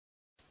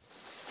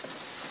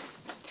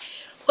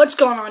What's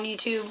going on,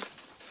 YouTube?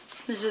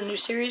 This is a new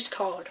series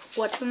called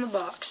What's in the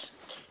Box.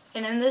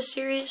 And in this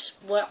series,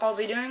 what I'll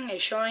be doing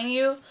is showing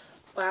you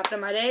what happened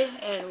in my day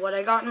and what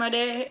I got in my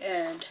day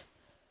and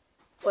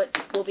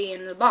what will be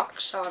in the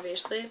box,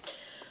 obviously.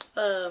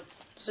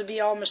 This will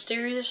be all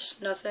mysterious,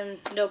 nothing,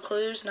 no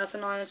clues,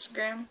 nothing on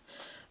Instagram.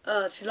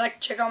 If you'd like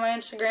to check out my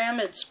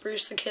Instagram, it's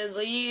Bruce the Kid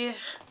Lee,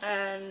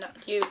 and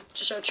you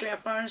just search me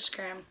up on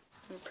Instagram.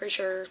 I'm pretty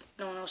sure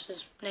no one else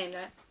has named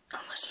that,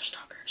 unless they're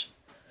stalkers.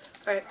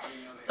 Alright,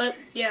 but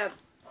yeah,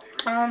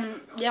 I'm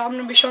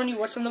gonna be showing you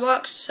what's in the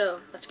box, so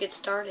let's get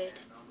started.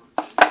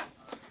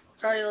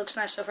 Already looks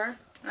nice so far.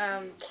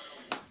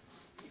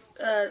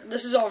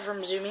 This is all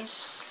from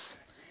Zumiez.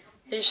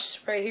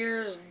 This right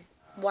here is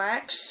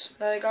wax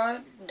that I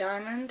got,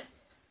 diamond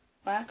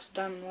wax,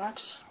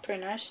 pretty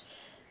nice.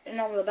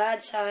 And on the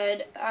bad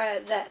side,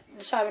 the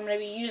side I'm gonna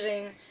be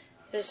using,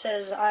 it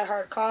says I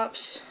Heart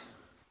Cops.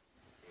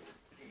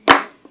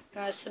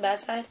 That's the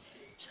bad side.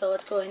 So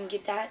let's go ahead and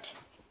get that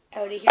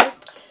out of here.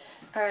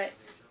 Alright.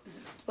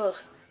 Well,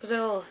 there's a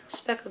little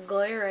speck of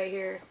glare right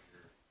here.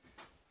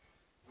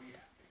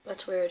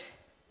 That's weird.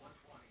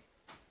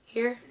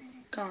 Here,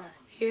 gone.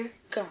 Here,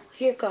 gone.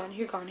 Here, gone.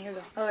 Here, gone. Here,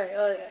 gone.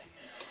 Okay.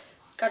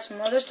 Got some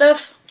other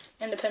stuff.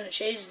 Independent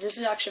shades. This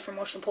is actually from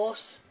Ocean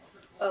Pulse,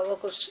 a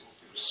local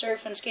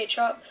surf and skate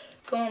shop.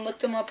 Go and look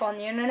them up on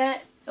the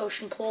internet.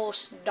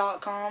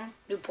 OceanPulse.com,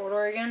 Newport,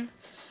 Oregon.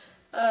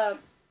 Yeah,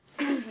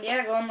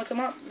 go and look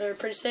them up. They're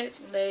pretty sick.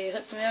 They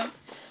hooked me up.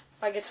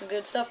 I get some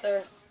good stuff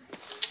there.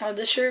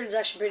 This shirt is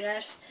actually pretty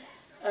nice.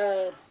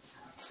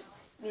 It's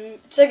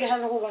like it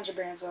has a whole bunch of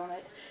brands on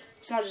it.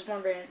 It's not just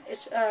one brand.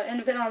 It's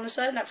independent on this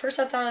side. And at first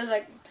I thought I was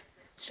like,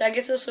 should I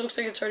get this? It looks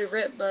like it's already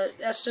ripped, but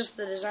that's just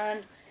the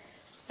design.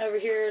 Over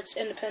here, it's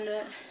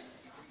independent.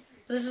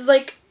 This is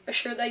like a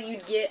shirt that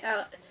you'd get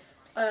at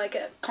like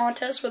a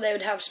contest where they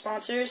would have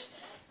sponsors.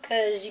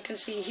 Because you can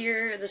see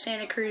here the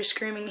Santa Cruz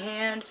Screaming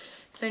Hand.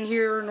 Then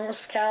here,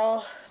 North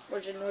Cal,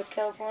 which is North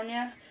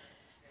California.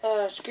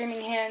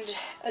 Screaming Hand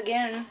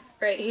again,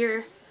 right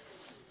here.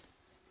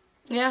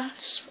 Yeah,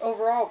 it's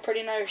overall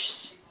pretty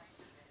nice.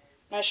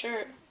 Nice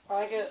shirt. I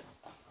like it.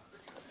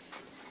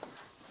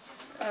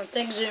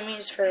 Thanks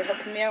Zumiez for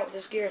helping me out with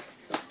this gear.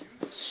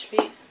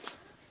 Sweet.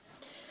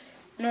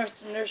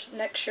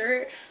 Next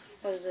shirt.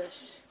 What is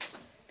this?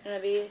 Gonna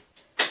be?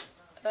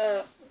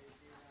 I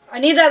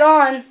need that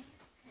on.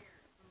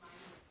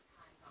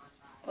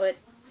 What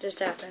just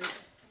happened?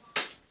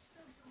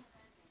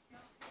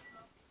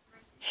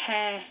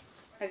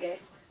 Okay,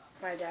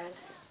 my dad.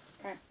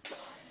 Alright.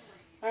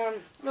 Oh,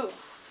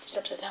 just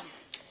upside down.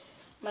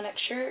 My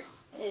next shirt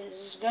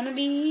is gonna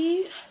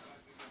be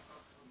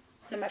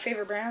one of my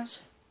favorite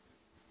brands.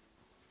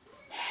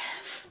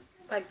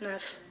 Like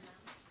Neff.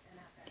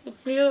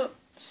 Real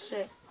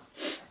sick.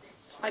 It's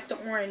like the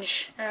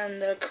orange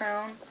and the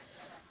crown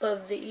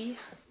of the E.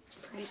 It's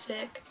pretty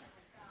sick.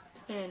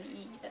 N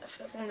E F.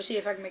 I want to see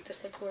if I can make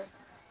this look cool.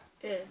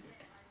 N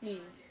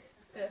E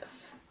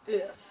F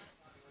F.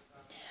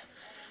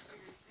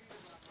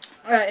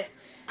 Alright,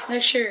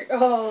 next shirt.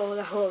 Oh, I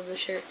love this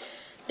shirt.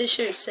 This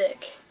shirt is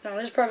sick. Now,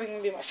 this is probably going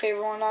to be my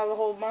favorite one out of the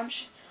whole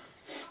bunch.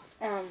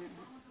 What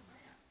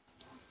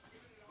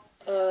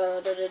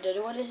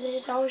is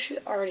it? I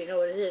already know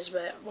what it is,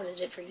 but what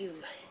is it for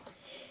you?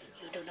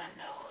 You do not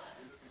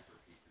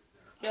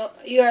know.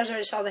 You guys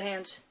already saw the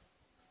hands.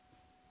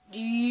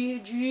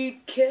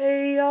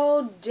 DGK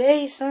all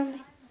day,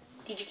 son.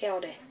 DGK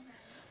all day.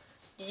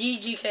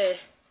 DGK.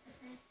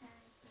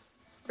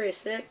 Pretty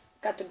thick.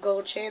 Got the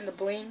gold chain, the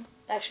bling.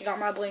 Actually got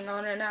my bling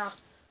on right now.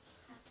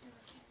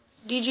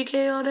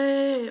 DGK all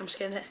day. I'm just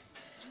kidding.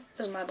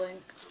 This is my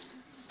bling.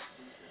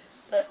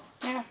 But,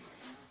 yeah.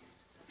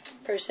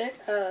 Pretty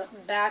sick.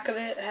 Back of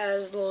it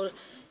has the little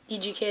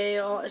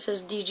DGK. It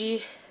says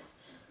DG.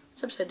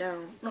 It's upside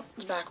down. No,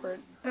 it's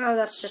backward. No,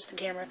 that's just the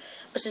camera.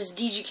 It says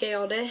DGK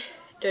all day.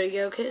 Dirty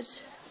Go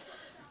Kids.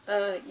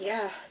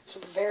 Yeah. It's a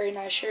very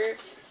nice shirt.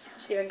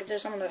 Let's see if I can get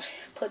this. I'm going to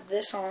put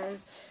this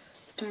on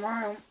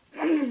tomorrow.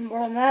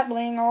 Wearing that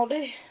bling all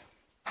day.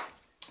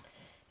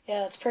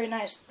 Yeah, it's pretty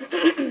nice.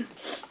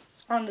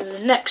 On to the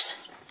next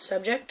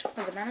subject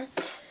of the matter.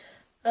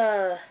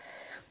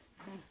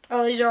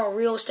 Oh, these are all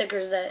real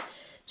stickers that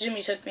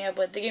Zumiez hooked me up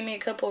with. They gave me a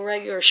couple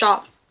regular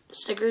shop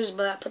stickers,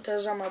 but I put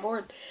those on my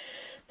board.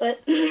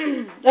 But,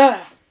 this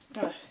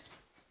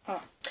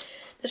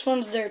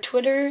one's their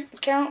Twitter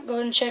account. Go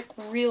ahead and check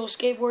Real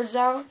Skateboards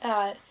out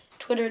at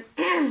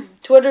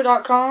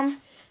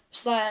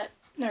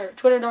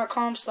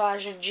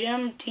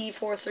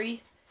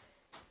twitter.com/GymT43.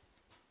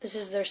 This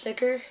is their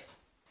sticker.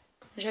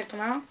 Check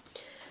them out.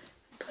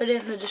 Put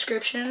it in the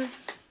description.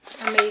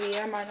 Or maybe,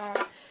 I might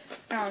not.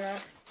 I don't know.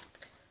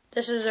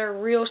 This is their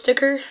real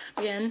sticker.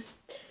 Again,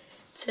 it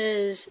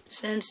says,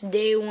 since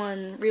day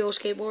one, Real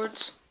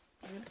Skateboards.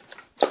 It's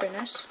pretty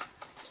nice.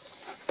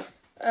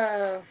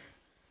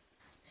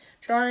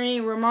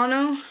 Johnny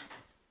Romano.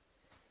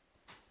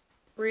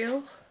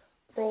 Roll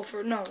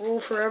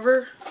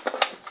Forever.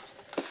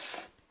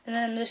 And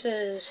then this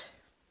is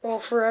Roll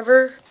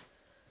Forever.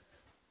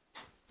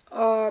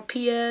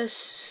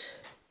 PS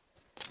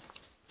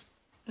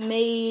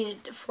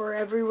made for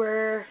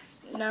everywhere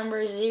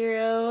number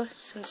 0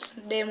 since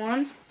day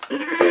 1.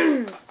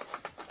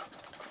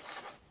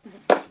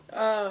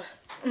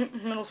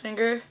 Middle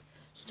finger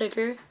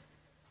sticker,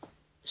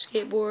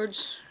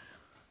 skateboards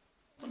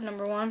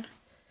number 1,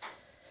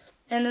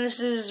 and then this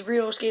is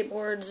Real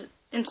Skateboards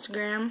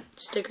Instagram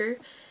sticker.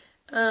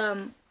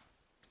 I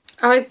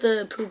like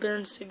the poop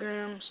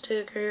Instagram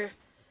sticker.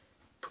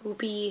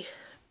 Poopy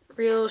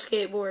Real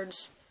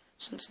Skateboards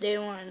since day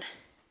 1.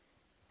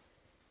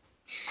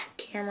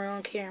 Camera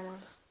on camera.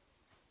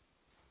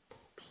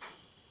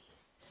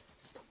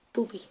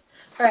 Poopy.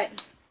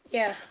 Alright,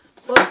 yeah.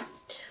 Well,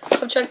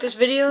 go check this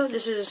video.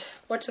 This is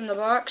What's in the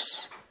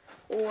Box,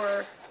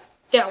 or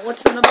yeah,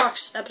 What's in the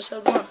Box,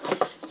 episode 1.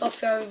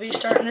 Hopefully I will be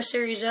starting this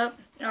series up.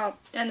 Oh,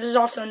 and this is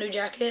also a new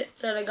jacket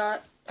that I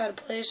got at a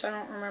place. I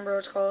don't remember what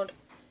it's called.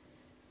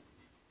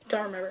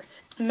 Don't remember.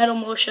 Metal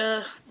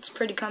Moshe. It's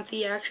pretty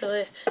comfy,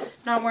 actually.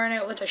 Not wearing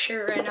it with a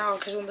shirt right now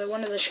because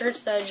one of the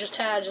shirts that I just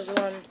had is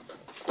the one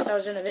that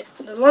was in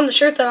the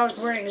shirt that I was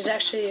wearing is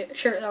actually a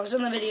shirt that was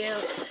in the video.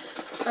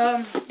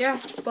 Yeah.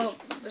 Well,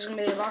 this is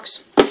gonna be the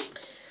box.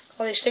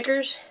 All these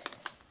stickers.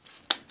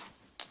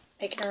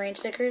 Making it rain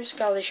stickers.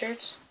 Got all these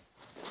shirts.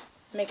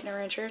 Making it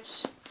rain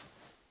shirts.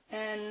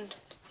 And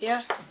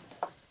yeah.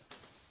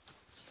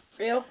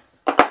 Real.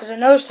 There's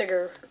another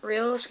sticker.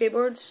 Real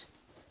Skateboards.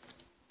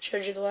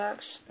 Showed you the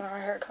wax. Not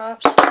I Heart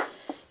Cops.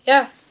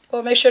 Yeah.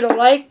 Well, make sure to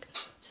like,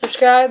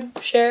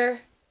 subscribe,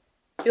 share,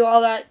 do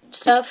all that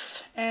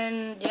stuff.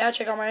 And yeah,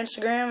 check out my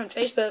Instagram and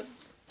Facebook.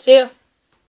 See ya.